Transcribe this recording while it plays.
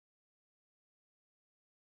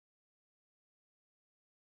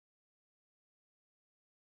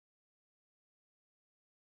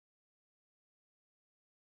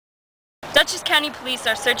Dutchess County Police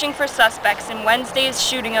are searching for suspects in Wednesday's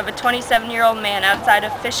shooting of a 27-year-old man outside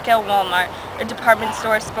of Fishkill Walmart, a department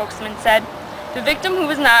store spokesman said. The victim, who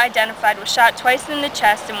was not identified, was shot twice in the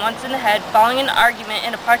chest and once in the head following an argument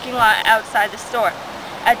in a parking lot outside the store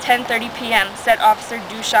at 10:30 p.m., said Officer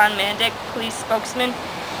Dushan Mandic, police spokesman.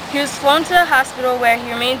 He was flown to the hospital where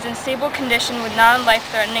he remains in stable condition with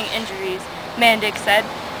non-life-threatening injuries, Mandic said.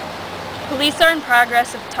 Police are in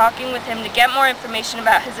progress of talking with him to get more information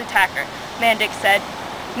about his attacker, Mandic said.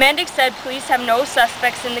 Mandic said police have no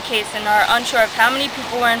suspects in the case and are unsure of how many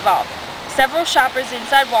people were involved. Several shoppers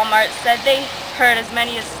inside Walmart said they heard as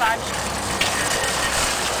many as 5 shots.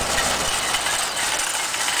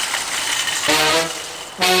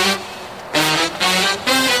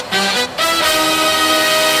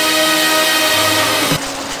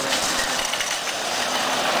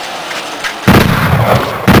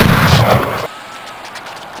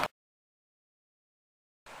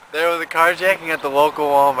 There was a carjacking at the local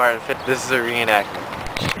Walmart. This is a reenactment.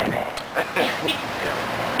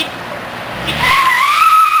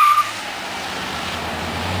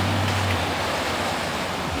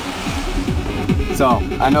 So,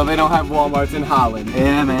 I know they don't have Walmarts in Holland.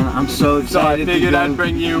 Yeah, man, I'm so excited. So I figured I'd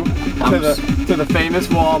bring you to the famous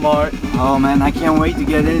Walmart. Oh man, I can't wait to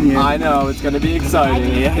get in here. I know, it's gonna be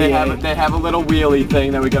exciting. Yeah, they have a little wheelie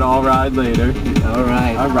thing that we can all ride later.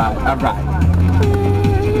 Alright. Alright.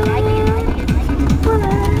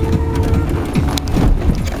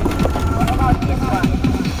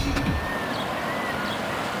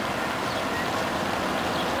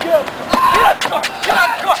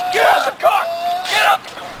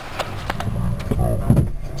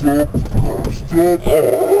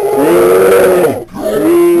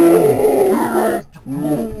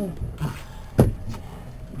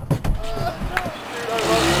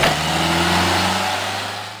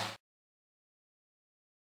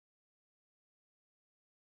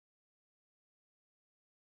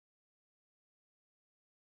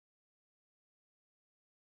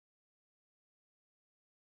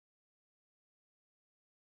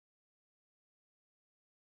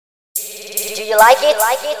 Do you like it?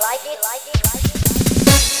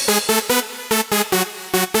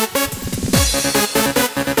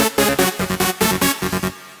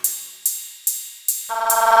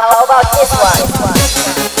 How about this one?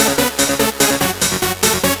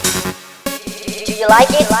 Do you like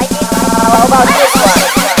it? How about this one?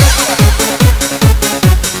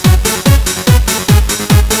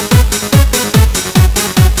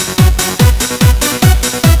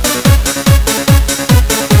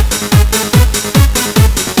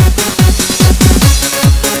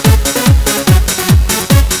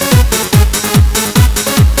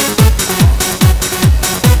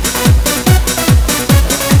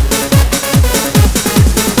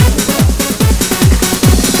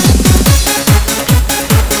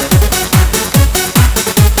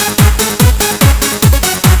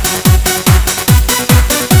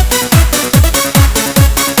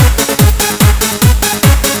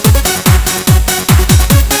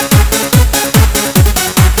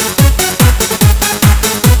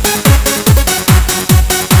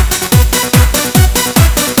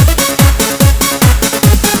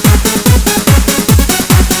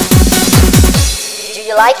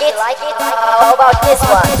 Like it? How about this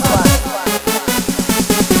one?